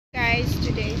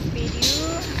video.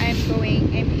 I'm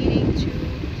heading to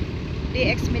the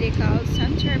ex-medical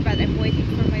center, but I'm waiting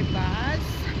for my bus.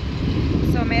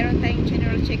 So, meron tayong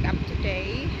general check-up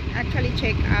today. Actually,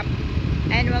 check-up,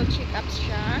 annual check-up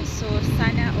siya. So,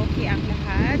 sana okay ang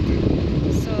lahat.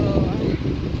 So,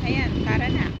 ayan,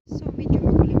 tara na. So, medyo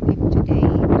makulimlim today.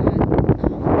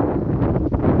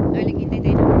 Naghintay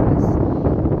tayo ng bus.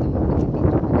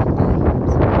 Nag-video muna tayo.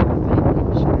 So, makulimlim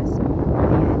siya. So,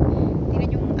 ayan.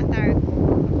 Tingnan yung attire ko.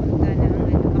 Papunta ng,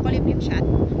 makulimlim siya.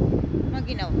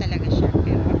 Maginaw talaga siya.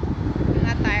 Pero, yung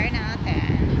attire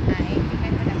natin, ay,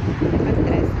 tingnan mo naman.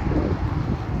 Nakadress ako.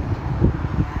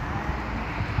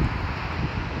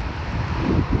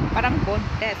 Parang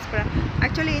bontes.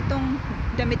 Actually, itong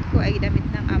damit ko ay damit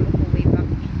ng amo ko way back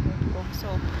in Hong Kong. So,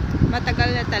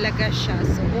 matagal na talaga siya.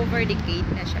 So, over decade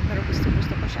na siya. Pero gusto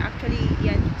ko siya. Actually,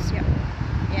 yan siya.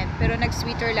 Yan. Pero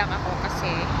nag-sweater lang ako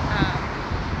kasi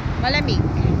malamig.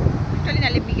 Actually,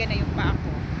 nalamigan na yung paa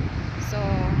ko. So,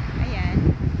 ayan.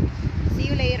 See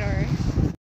you later.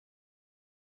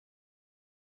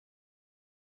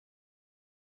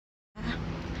 Ayan.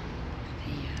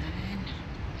 Ayan,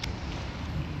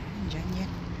 dyan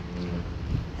yan.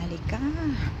 Halika.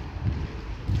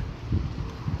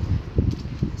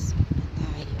 Pasok na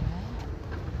tayo.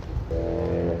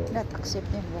 Not accept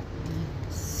yung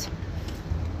walk-ins.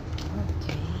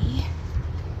 Okay.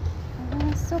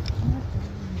 Pasok na tayo.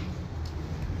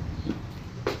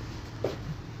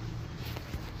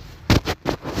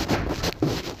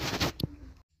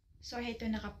 So, ito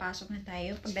nakapasok na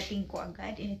tayo. Pagdating ko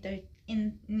agad,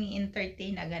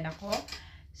 ni-entertain agad ako.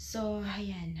 So,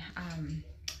 ayan.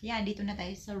 Yan, dito na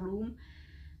tayo sa room.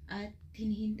 At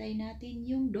hinihintay natin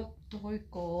yung doktor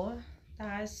ko.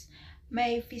 Tapos,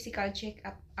 may physical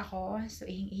check-up ako. So,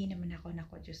 ihing-ihi naman ako.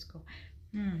 Nako, Diyos ko.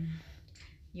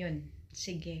 Yun.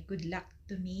 Sige, good luck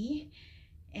to me.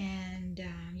 And,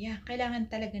 yeah,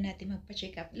 kailangan talaga natin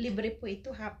magpa-check-up. Libre po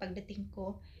ito ha, pagdating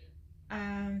ko.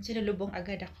 Sinalubong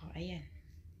agad ako. Ayan.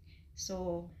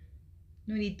 So,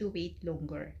 no need to wait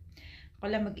longer. Ako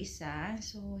lang mag-isa.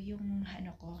 So, yung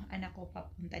anak ko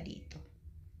papunta dito.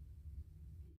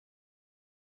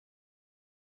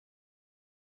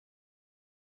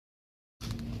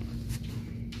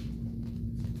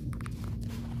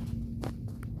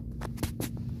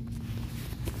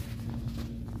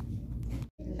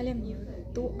 Alam niyo,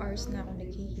 2 hours na ako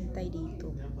naghihintay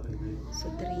dito. So,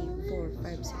 3, 4,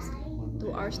 5, 6.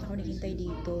 2 hours na ako naghihintay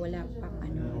dito. Wala pang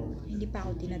hindi pa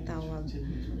ako tinatawag.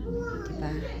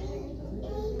 Diba?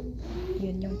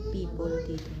 Yun yung people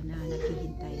dito na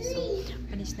naghihintay. So,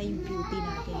 panis na yung beauty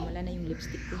natin. Wala na yung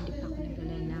lipstick ko. Hindi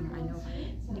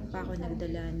pa ako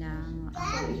nagdala ng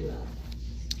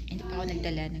hindi pa ako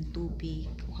nagdala ng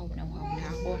tubig. Uhaw na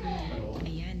ako.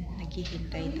 Ayan,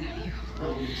 naghihintay tayo.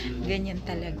 Ganyan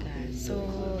talaga. So,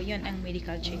 yun ang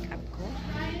medical check-up ko.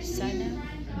 Sana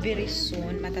very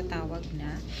soon matatawag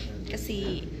na.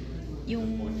 Kasi,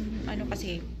 yung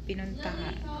kasi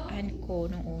pinuntahan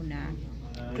ko nung una,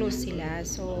 close sila.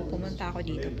 So, pumunta ako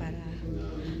dito para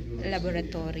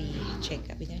laboratory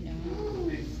check-up. Yan.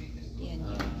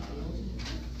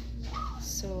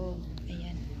 So,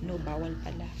 ayan. No, bawal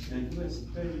pala.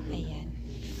 Ayan.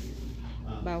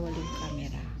 Bawal yung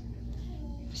camera.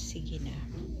 Sige na.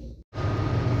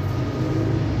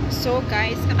 So,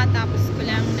 guys, kakatapos ko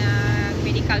lang na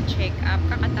medical check-up.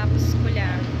 Kakatapos ko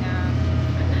lang na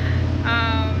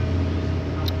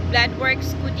blood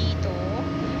works ko dito.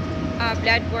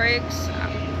 Blood works,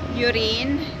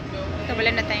 urine.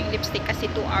 Wala na tayong lipstick kasi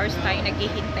 2 hours tayo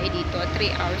naghihintay dito.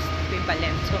 3 hours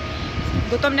equivalent. So,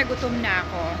 gutom na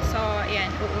ako. So,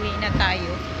 ayan, uuwi na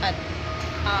tayo. At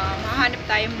mahanap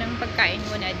tayo ng pagkain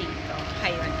muna dito.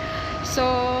 Ayun. So,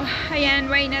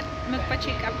 ayan, why not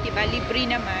magpa-check up, diba? Libre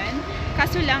naman.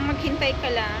 Kaso lang, maghintay ka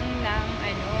lang ng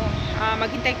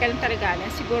maghintay ka lang talaga.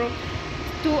 Siguro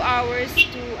 2 hours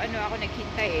to ako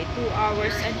naghintay 2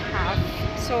 hours and a half.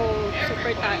 So,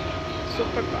 super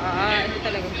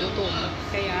talagang gutom.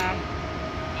 Kaya,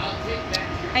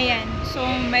 ayan. So,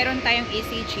 mayroon tayong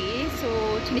ECG. So,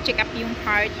 chine-check up yung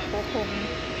heart ko kung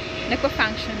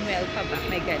nagpa-function well pa ba.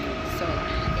 May ganun. So,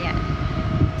 ayan.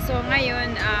 So,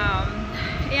 ngayon,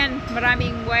 ayan,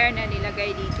 maraming wire na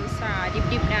nilagay dito sa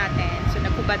dibdib natin. So,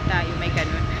 nagkubad tayo. May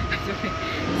ganun.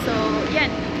 So,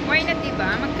 yan. Why not,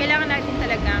 diba? Kailangan natin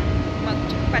talagang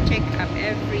magpa-check up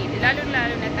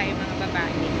lalo-lalo na tayo mga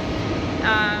babae.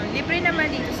 Libre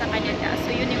naman dito sa Canada. So,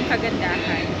 yun yung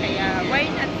kagandahan. Kaya, why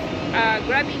not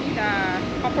grabbing the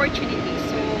opportunity?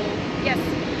 So, yes.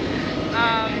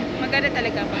 Maganda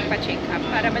talaga magpa-check up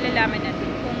para malalaman natin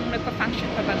kung nagpa-function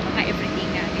pa ba mga everything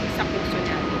natin sa puso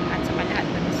natin at sa lahat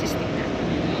ng system natin.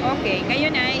 Okay,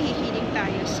 ngayon ay hihiling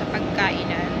tayo sa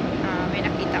kainan. May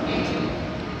nakita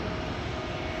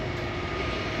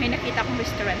kong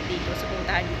restaurant dito. So,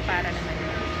 puntahan ko para naman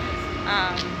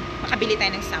makabili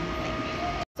tayo ng something.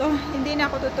 So, hindi na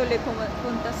ako tutuloy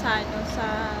pumunta sa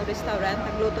restaurant.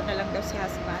 Nagluto na lang daw si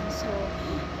husband. So,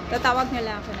 tatawag na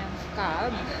lang ako ng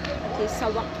cab. At least sa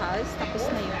wakas, tapos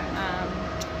na yun.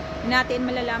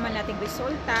 Malalaman natin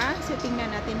resulta. So, tingnan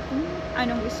natin kung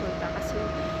anong resulta. Kasi,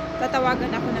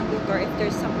 tatawagan ako ng doctor. If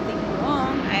there's something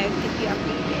wrong, I'll keep you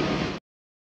updated.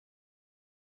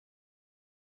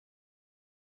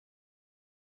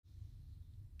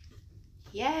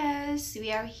 Yes, we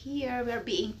are here. We are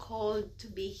being called to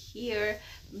be here.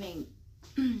 May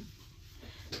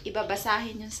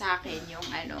ibabasahin yun sa akin yung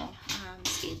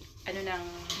ng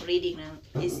reading ng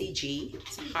ECG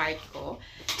sa heart ko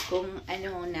kung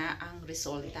ano na ang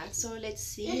resulta. So let's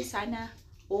see, sana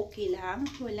okay lang,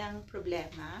 walang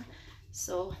problema.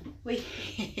 So wait,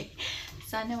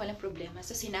 sana walang problema.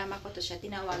 So sinama ko to siya,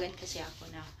 tinawagan kasi ako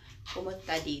na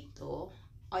pumunta dito.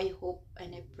 I hope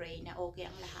and I pray na okay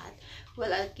ang lahat.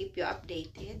 Well, I'll keep you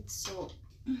updated. So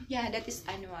yeah, that is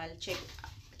annual check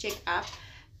up.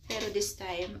 Pero this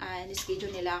time,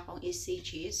 ni-schedule nila akong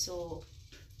ECG. So,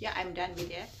 yeah, I'm done with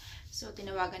it. So,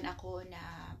 tinawagan ako na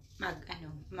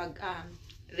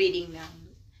reading ng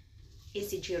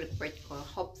ECG report ko.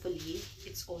 Hopefully,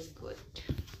 it's all good.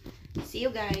 See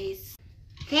you guys.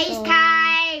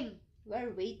 FaceTime!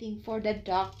 We're waiting for the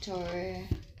doctor.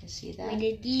 You see that? With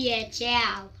the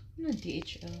DHL. No,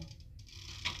 DHL.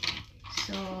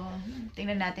 So,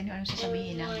 tingnan natin kung anong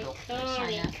sasabihin ng doctor.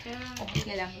 Sana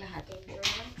okay lang lahat.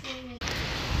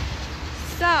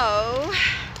 So,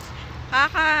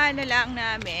 kakaano lang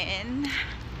namin.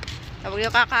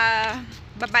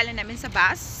 Kakababala namin sa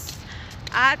bus.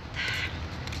 At,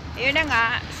 ayun na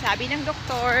nga, sabi ng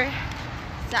doktor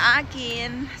sa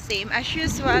akin, same as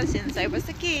usual since I was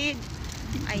a kid.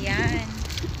 Ayan.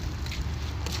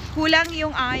 Kulang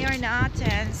yung iron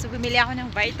natin. So, bumili ako ng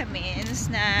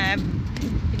vitamins na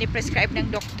piniprescribe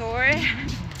ng doktor.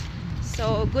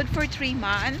 So, good for 3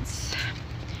 months.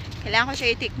 Kailangan ko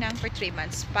siya i-take ng for 3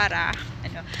 months para,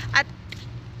 at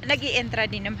nag-i-entra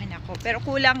din naman ako. Pero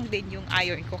kulang din yung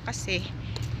iron ko kasi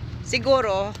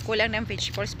siguro kulang ng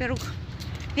vegetables. Pero,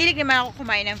 hilig naman ako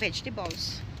kumain ng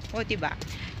vegetables. O, diba?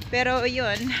 Pero,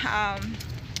 yun,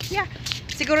 yeah,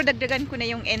 siguro dagdagan ko na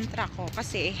yung entra ko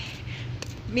kasi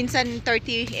minsan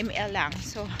 30 ml lang.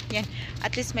 So, yan.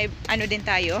 At least may din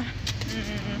tayo.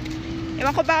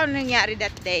 Ewan ko ba ano nangyari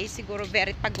that day. Siguro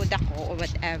very pagod ako or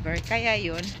whatever. Kaya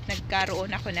yun,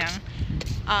 nagkaroon ako ng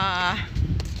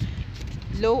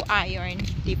low iron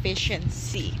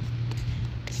deficiency.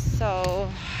 So,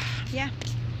 yeah.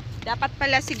 Dapat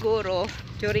pala siguro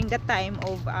during the time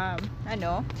of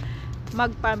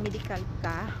magpa-medical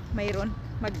ka, mayroon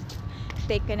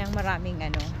mag-take ka ng maraming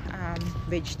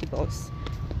vegetables.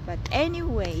 But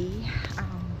anyway,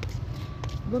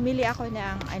 bumili ako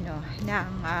ng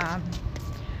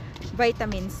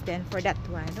vitamins din for that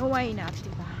one. No, why not,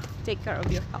 diba? Take care of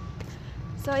your health.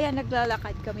 So, ayan,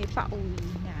 naglalakad kami pauwi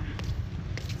na.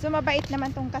 So, mabait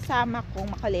naman tong kasama kong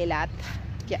makalilat.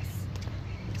 Yes.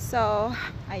 So,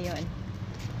 ayun.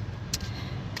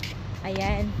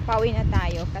 Ayan, pauwi na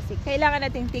tayo kasi kailangan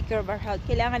nating take care of our health.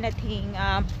 Kailangan nating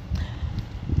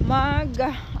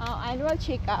annual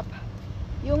check-up.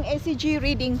 Yung ECG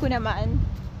reading ko naman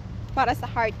para sa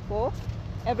heart ko,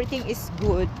 everything is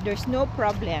good. There's no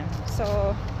problem.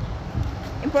 So,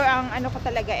 ang ko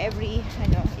talaga every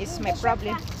is my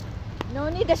problem. No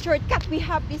need a shortcut. We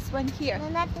have this one here.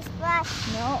 No, not the splash.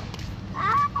 No.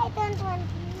 I don't want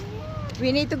to.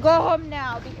 We need to go home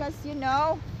now because There.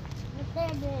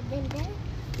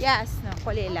 yes, no,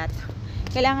 kulilat.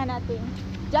 Kailangan natin.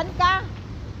 Diyan ka.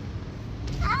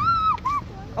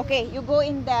 Okay, you go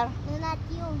in there. No, not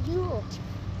you. You.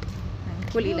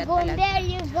 Kulilat You go talaga. there.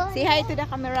 You go. Say hi to the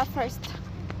camera first.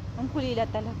 Ang kulilat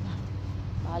talaga.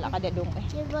 Bahala ka dadong eh.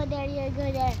 You go there. You go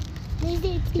there.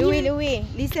 Louie,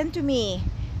 listen to me.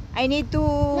 I need to...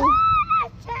 No,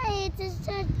 try it. It's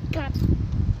a shortcut.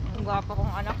 Ang gwapo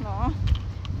kong anak, no?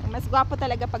 Mas gwapo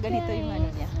talaga pag ganito yung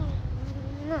niya.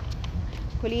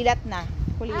 Kulilat na.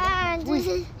 Kulilat na.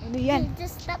 Uy, ano yan?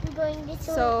 Just stop going this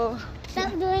way. So,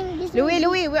 Stop doing this. Louie,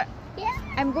 Yeah.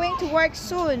 I'm going to work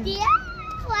soon. Yeah.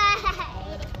 Why?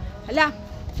 Hala,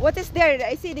 what is there?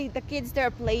 I see the kids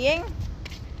there playing.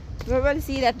 We will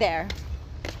see that there.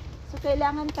 So,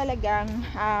 kailangan talagang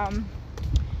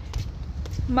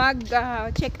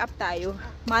mag-check up tayo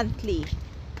monthly.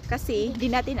 Kasi, di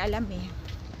natin alam eh.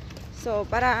 So,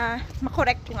 para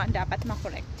makorek kung ang dapat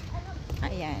makorek.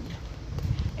 Ayan.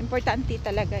 Importante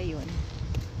talaga yun.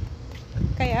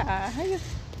 Kaya, ayun.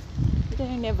 Ito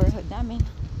yung neighborhood namin.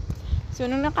 So,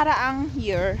 nung nakaraang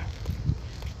year,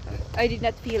 I did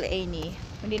not feel any.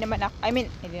 Hindi naman ako, I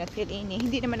did not feel any.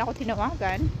 Hindi naman ako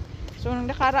tinawagan. So, nung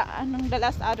nakaraan, nung the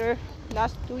last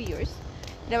 2 years,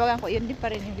 tinawagan ko, yun din pa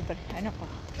rin yung ano ko.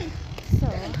 So,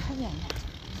 ayan.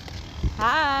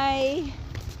 Hi!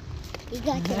 You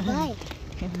got your bike.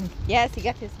 Yes, he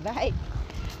got his bike.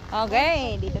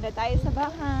 Okay, dito na tayo sa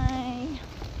bahay.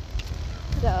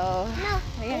 So, No,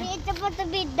 ayan. it's supposed to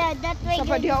be that way.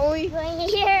 Saba dia, oy. Going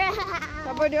here.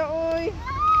 Saba dia, oy.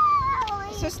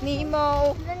 Sus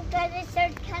Nemo. Don't go to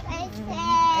shortcut, I said.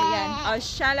 Ayan. O,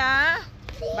 shala.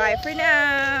 Bye for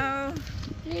now.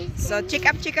 So, check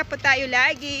up po tayo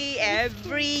lagi.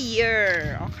 Every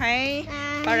year. Okay?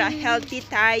 Para healthy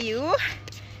tayo.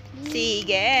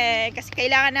 Sige. Kasi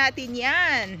kailangan natin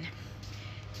yan.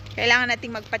 Kailangan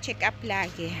nating magpa-check up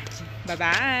lagi.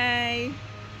 Bye-bye.